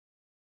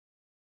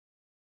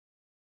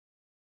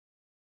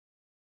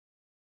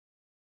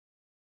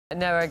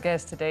Now our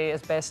guest today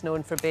is best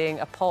known for being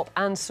a pop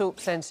and soap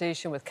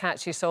sensation with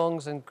catchy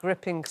songs and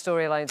gripping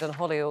storylines on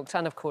Hollyoaks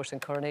and, of course, in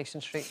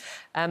Coronation Street.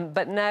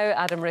 But now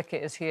Adam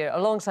Rickitt is here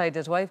alongside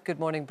his wife, Good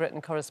Morning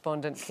Britain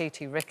correspondent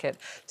Katy Rickitt,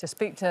 to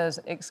speak to us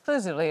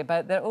exclusively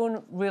about their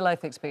own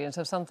real-life experience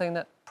of something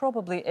that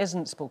probably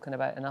isn't spoken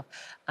about enough,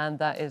 and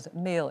that is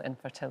male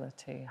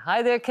infertility.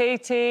 Hi there,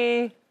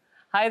 Katy.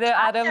 Hi there,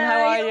 Adam. Hi. How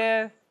are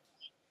you?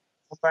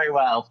 Very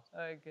well.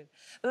 Very good.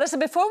 But listen,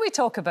 before we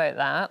talk about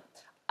that,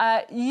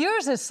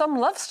 yours is some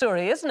love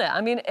story, isn't it?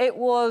 I mean, it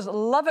was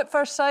love at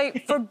first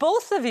sight for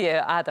both of you,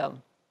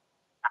 Adam.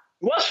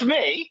 What's for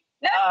me?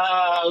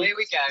 Here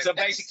we go. So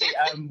basically,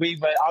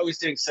 I was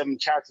doing some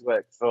charity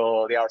work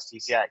for the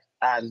RSPCA,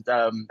 and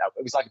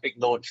it was like a big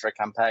launch for a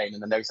campaign.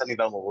 And then there was suddenly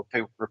normal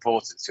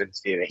reporters to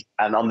interview me.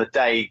 And on the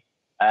day,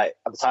 at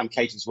the time,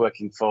 Katy was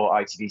working for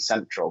ITV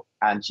Central,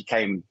 and she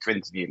came to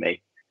interview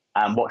me.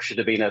 And what should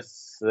have been a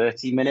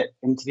 30-minute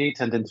interview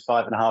turned into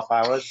 5.5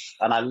 hours.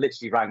 And I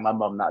literally rang my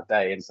mum that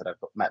day and said, I've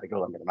met the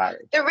girl I'm going to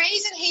marry. The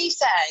reason he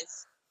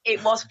says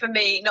it was for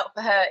me, not for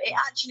her, it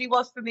actually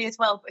was for me as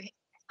well. But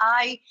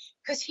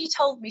because he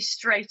told me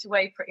straight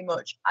away pretty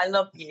much, I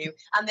love you,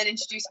 and then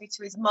introduced me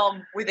to his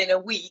mum within a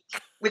week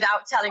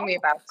without telling me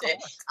about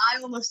it. I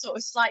almost sort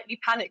of slightly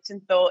panicked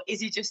and thought, is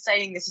he just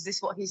saying this? Is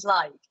this what he's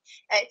like?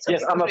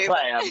 Yes, I'm a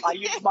player. I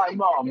use my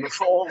mum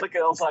for all the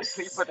girls I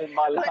sleep with in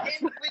my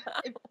life.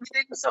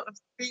 Within sort of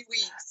 3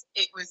 weeks,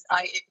 it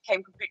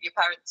became completely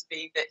apparent to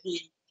me that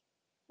he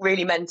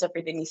really meant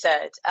everything he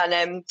said.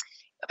 And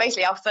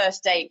basically, our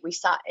first date, we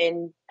sat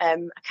in a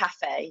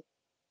cafe.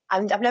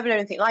 And I've never known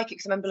anything like it,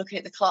 because I remember looking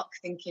at the clock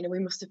thinking, we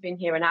must have been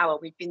here an hour.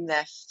 We'd been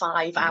there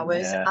 5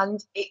 hours. Yeah.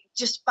 And it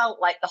just felt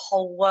like the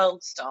whole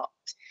world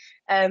stopped.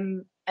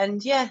 And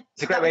yeah.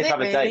 It's a great way to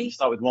have a date. You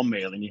start with one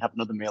meal and you have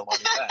another meal while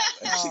you're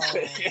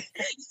there. You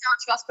start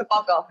to ask for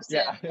bog-offs.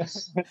 Yeah.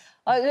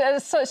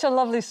 It's such a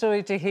lovely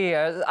story to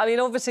hear. I mean,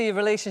 obviously, your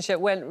relationship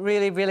went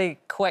really, really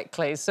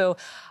quickly. So,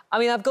 I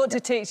mean, I've got to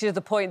take you to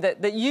the point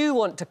that you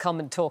want to come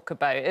and talk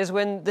about is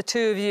when the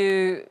two of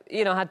you,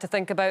 had to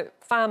think about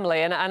family.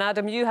 And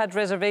Adam, you had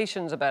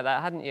reservations about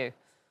that, hadn't you?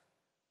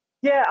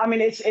 Yeah, I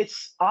mean,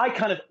 I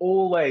kind of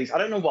always, I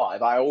don't know why,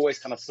 but I always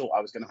kind of thought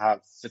I was going to have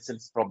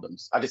fertility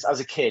problems. As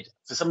a kid,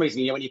 for some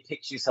reason, when you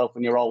picture yourself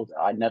when you're older,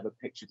 I never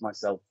pictured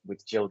myself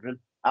with children.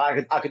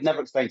 And I could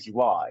never explain to you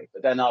why.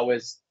 But then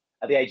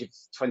at the age of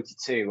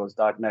 22, I was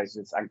diagnosed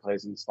with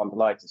ankylosing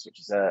spondylitis, which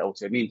is an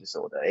autoimmune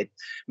disorder. It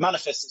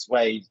manifests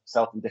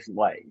itself in different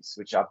ways,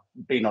 which I've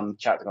been on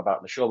chatting about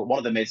on the show. But one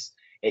of them is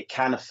it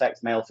can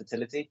affect male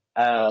fertility.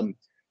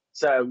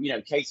 So,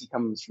 Katy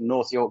comes from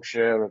North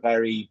Yorkshire, a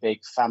very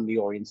big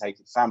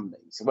family-orientated family.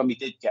 So when we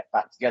did get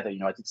back together,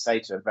 I did say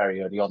to her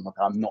very early on, look,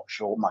 I'm not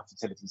sure what my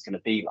fertility is going to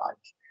be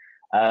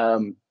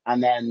like.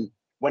 And then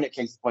when it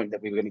came to the point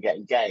that we were going to get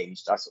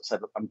engaged, I sort of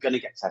said, look, I'm going to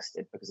get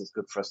tested because it's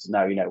good for us to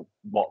know,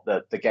 what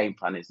the game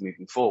plan is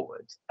moving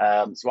forward.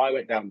 So I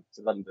went down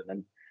to London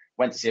and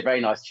went to see a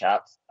very nice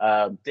chap,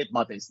 did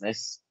my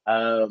business,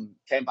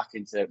 came back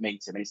in to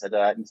meet him, and he said,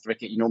 Mr.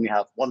 Rickitt, you normally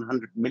have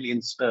 100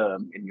 million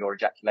sperm in your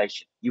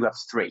ejaculation. You have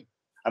 3.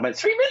 I went,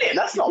 3 million?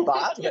 That's not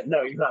bad. He went,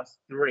 no, you have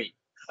 3.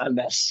 And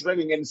they're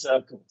swimming in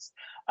circles.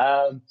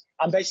 And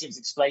basically it was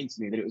explained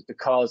to me that it was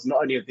because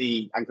not only of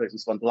the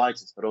ankylosing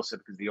spondylitis, but also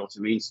because of the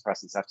autoimmune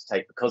suppressants I have to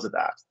take because of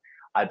that.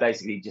 I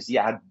basically just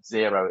had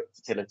 0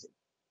 fertility.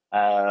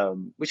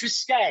 Which was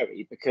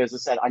scary because,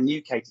 as I said, I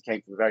knew Katy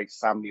came from a very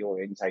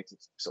family-orientated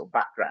sort of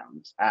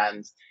background.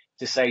 And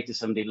to say to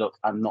somebody, look,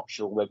 I'm not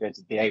sure we're going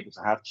to be able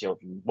to have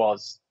children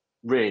was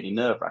really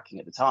nerve-wracking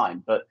at the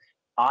time. But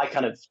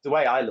the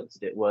way I looked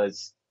at it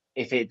was,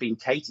 if it had been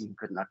Katy who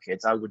couldn't have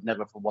kids, I would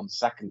never for 1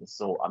 second have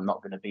thought I'm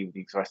not going to be with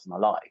you for the rest of my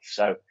life.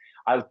 So,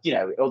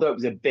 although it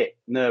was a bit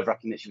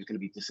nerve-wracking that she was going to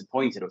be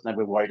disappointed, I was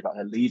never worried about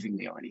her leaving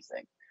me or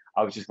anything.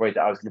 I was just worried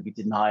that I was going to be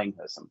denying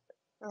her something.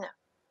 No.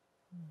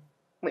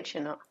 Which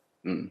you're not.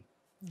 Mm.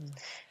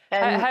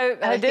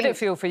 How did it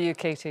feel for you,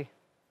 Katy?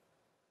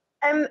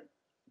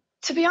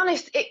 To be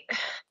honest,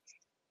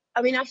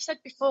 I've said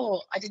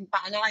before I didn't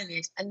bat an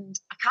eyelid, and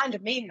I kind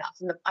of mean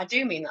that. I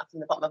do mean that from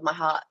the bottom of my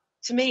heart.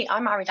 To me,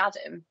 I married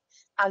Adam,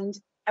 and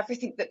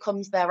everything that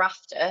comes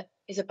thereafter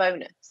is a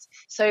bonus.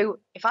 So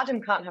if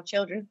Adam can't have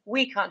children,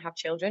 we can't have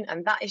children,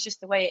 and that is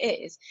just the way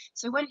it is.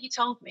 So when he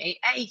told me,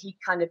 A, he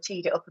kind of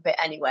teed it up a bit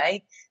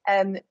anyway,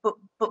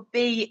 but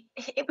B,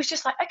 it was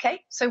just like,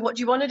 okay, so what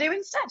do you want to do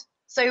instead?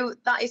 So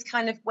that is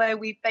kind of where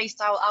we've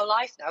based our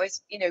life now.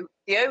 Is,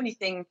 the only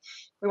thing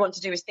we want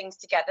to do is things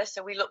together.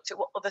 So we looked at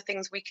what other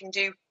things we can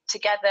do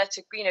together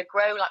to,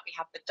 grow. Like we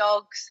have the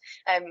dogs,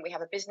 we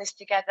have a business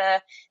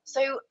together.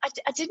 So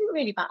I didn't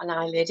really bat an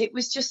eyelid. It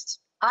was just,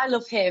 I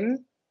love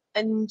him,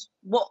 and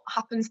what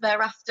happens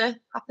thereafter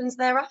happens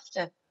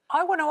thereafter.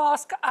 I want to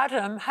ask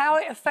Adam how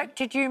it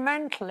affected you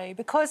mentally,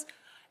 because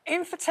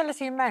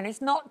infertility in men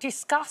is not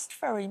discussed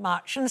very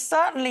much, and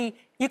certainly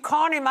you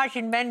can't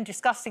imagine men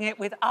discussing it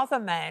with other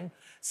men.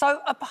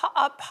 So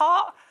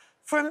apart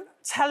from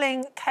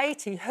telling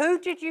Katy, who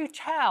did you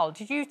tell?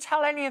 Did you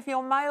tell any of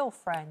your male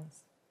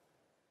friends?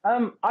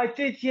 I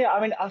did, yeah.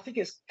 I mean, I think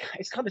it's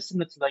kind of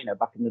similar to,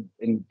 back in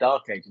the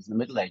Dark Ages, in the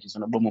Middle Ages,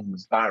 when a woman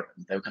was barren,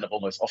 they were kind of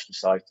almost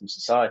ostracised from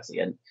society,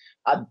 and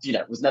I,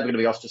 was never going to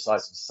be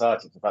ostracised from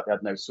society for the fact they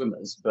had no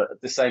swimmers. But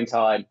at the same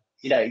time,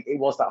 it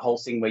was that whole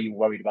thing where you were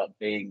worried about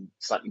being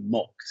slightly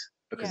mocked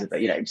because of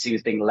it. Seen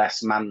as being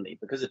less manly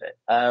because of it.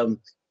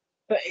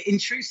 But in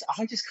truth,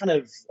 I just kind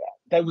of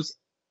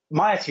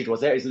my attitude was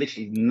there is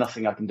literally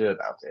nothing I can do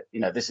about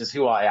it. This is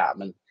who I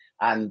am,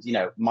 and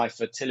my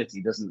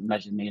fertility doesn't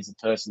measure me as a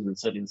person, and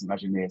certainly doesn't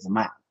measure me as a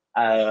man.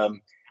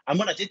 And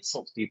when I did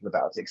talk to people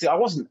about it, because I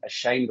wasn't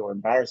ashamed or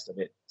embarrassed of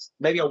it,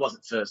 maybe I was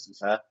at first, to be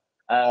fair,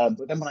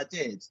 but then when I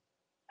did,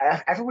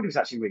 everybody was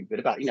actually really good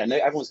about it.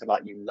 Everyone's kind of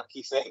like, you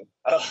lucky thing.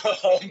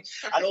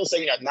 And also,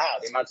 now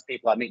the amount of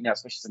people I meet now,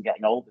 especially as I'm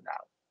getting older now,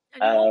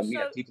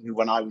 people who,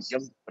 when I was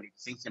young, when he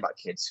was thinking about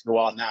kids, who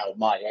are now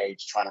my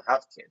age trying to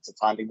have kids, are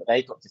finding that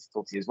they've got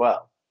difficulty as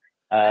well.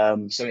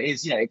 So it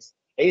is, it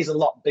is a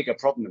lot bigger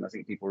problem than I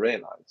think people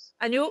realise.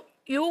 And you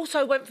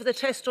also went for the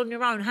test on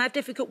your own. How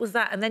difficult was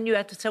that? And then you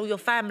had to tell your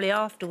family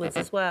afterwards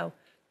as well.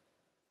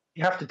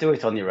 You have to do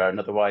it on your own,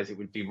 otherwise it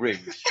would be rude.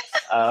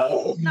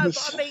 No,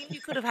 but I mean, you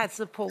could have had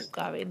support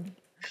going.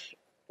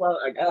 Well,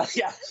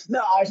 yeah, no,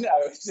 I know.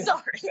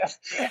 Sorry.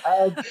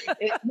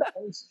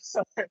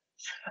 Sorry.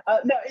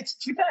 No, it's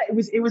too bad.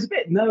 It was a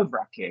bit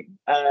nerve-wracking.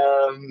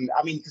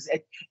 I mean, because to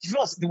be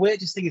honest, the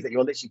weirdest thing is that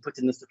you're literally put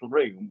in this little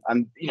room,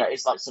 and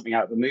it's like something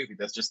out of a movie.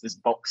 There's just this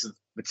box of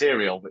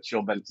material which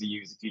you're meant to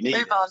use if you need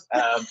it.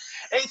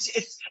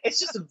 It's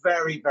just a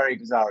very, very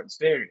bizarre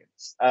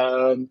experience.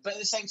 But at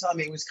the same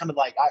time, it was kind of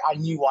like I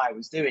knew why I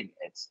was doing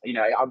it.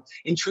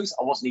 In truth,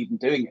 I wasn't even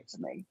doing it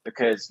for me,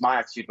 because my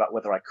attitude about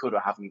whether I could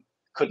or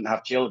couldn't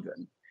have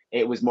children,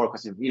 it was more a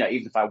question of,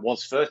 even if I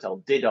was fertile,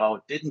 did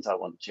or didn't I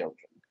want children?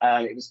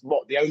 It was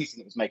the only thing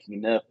that was making me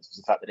nervous was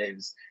the fact that it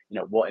was,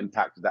 what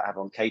impact would that have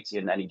on Katy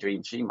and any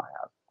dream she might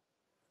have.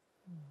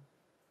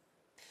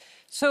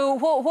 So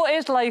what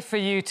is life for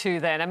you two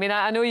then? I mean,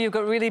 I know you've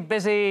got really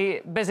busy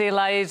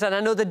lives, and I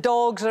know the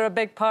dogs are a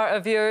big part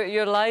of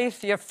your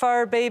life, your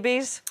fur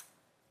babies.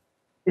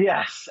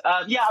 Yes.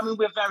 Yeah, I mean,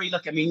 we're very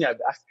lucky. I mean,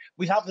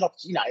 we have an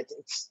opportunity,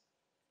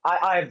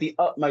 I have the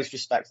utmost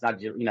respect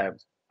and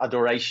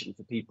adoration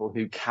for people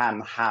who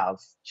can have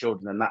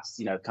children, and that's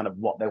kind of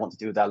what they want to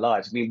do with their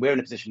lives. I mean, we're in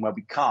a position where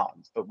we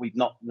can't, but we've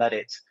not let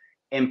it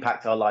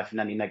impact our life in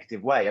any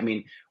negative way. I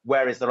mean,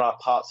 whereas there are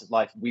parts of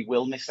life we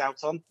will miss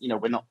out on.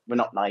 We're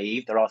not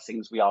naive. There are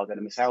things we are going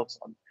to miss out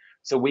on.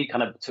 So we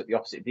kind of took the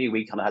opposite view.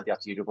 We kind of had the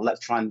attitude of, well,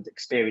 let's try and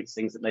experience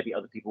things that maybe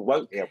other people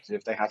won't be able to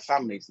if they have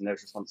families and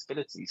those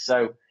responsibilities.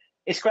 So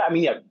it's great. I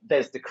mean,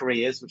 there's the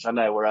careers, which I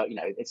know are,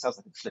 it sounds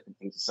like a flippant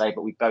thing to say,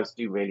 but we both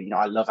do really,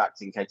 I love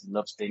acting, Katy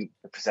loves being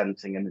the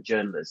presenting and the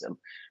journalism,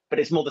 but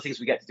it's more the things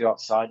we get to do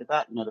outside of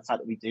that. The fact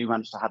that we do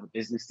manage to have a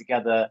business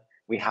together,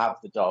 we have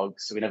the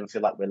dogs, so we never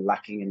feel like we're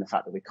lacking in the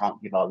fact that we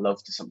can't give our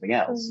love to something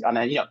else. And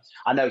then,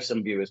 I know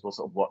some viewers will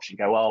sort of watch and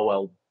go, oh,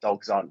 well,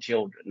 dogs aren't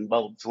children.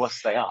 Well, to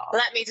us, they are.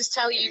 Let me just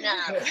tell you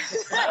now, they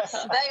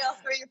are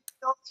three of the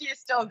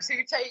naughtiest dogs who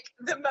take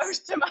the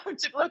most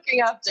amount of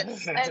looking after.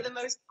 They're the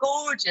most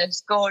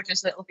gorgeous,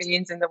 gorgeous little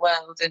beings in the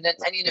world. And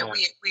we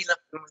love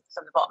them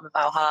from the bottom of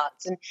our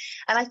hearts. And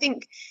I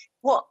think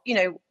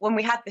when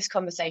we had this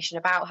conversation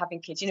about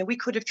having kids, we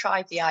could have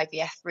tried the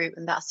IVF route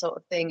and that sort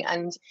of thing.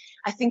 And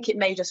I think it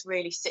made us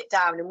really sit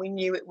down, and we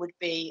knew it would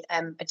be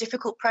a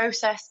difficult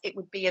process. It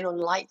would be an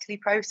unlikely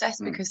process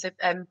because of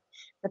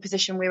the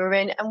position we were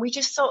in. And we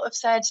just sort of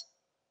said,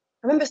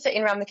 I remember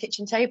sitting around the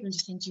kitchen table and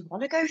just saying, do you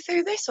want to go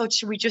through this, or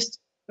should we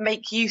just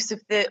make use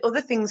of the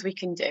other things we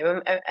can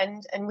do?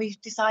 And we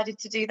decided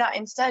to do that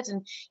instead.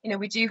 And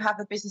we do have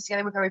a business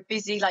together. We're very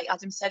busy, like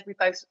Adam said. We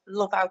both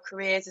love our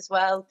careers as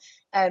well,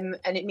 and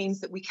it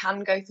means that we can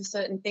go for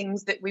certain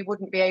things that we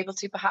wouldn't be able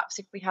to perhaps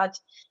if we had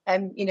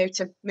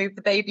to move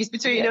the babies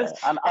between us.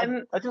 And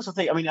I also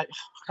think, I mean, I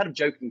kind of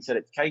jokingly said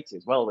it to Katy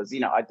as well, as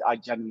I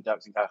genuinely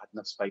don't think I had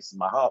enough space in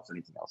my heart for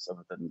anything else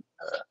other than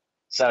her.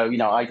 So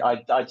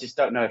I just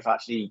don't know if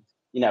actually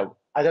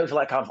I don't feel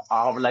like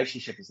our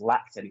relationship has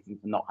lacked anything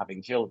for not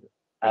having children.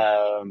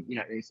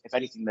 If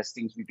anything, there's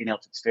things we've been able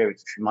to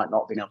experience which we might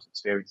not have been able to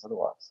experience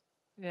otherwise.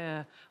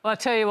 Yeah. Well, I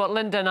tell you what,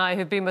 Linda and I,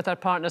 who've been with our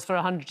partners for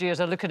 100 years,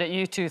 are looking at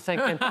you two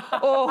thinking,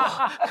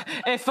 oh,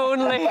 if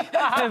only.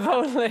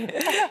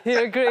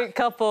 You're a great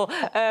couple.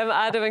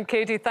 Adam and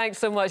Katy, thanks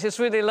so much. It's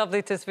really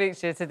lovely to speak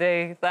to you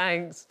today.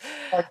 Thanks.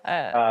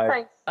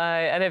 Thanks.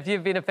 And if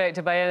you've been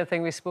affected by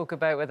anything we spoke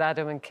about with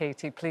Adam and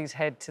Katy, please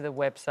head to the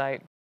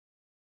website.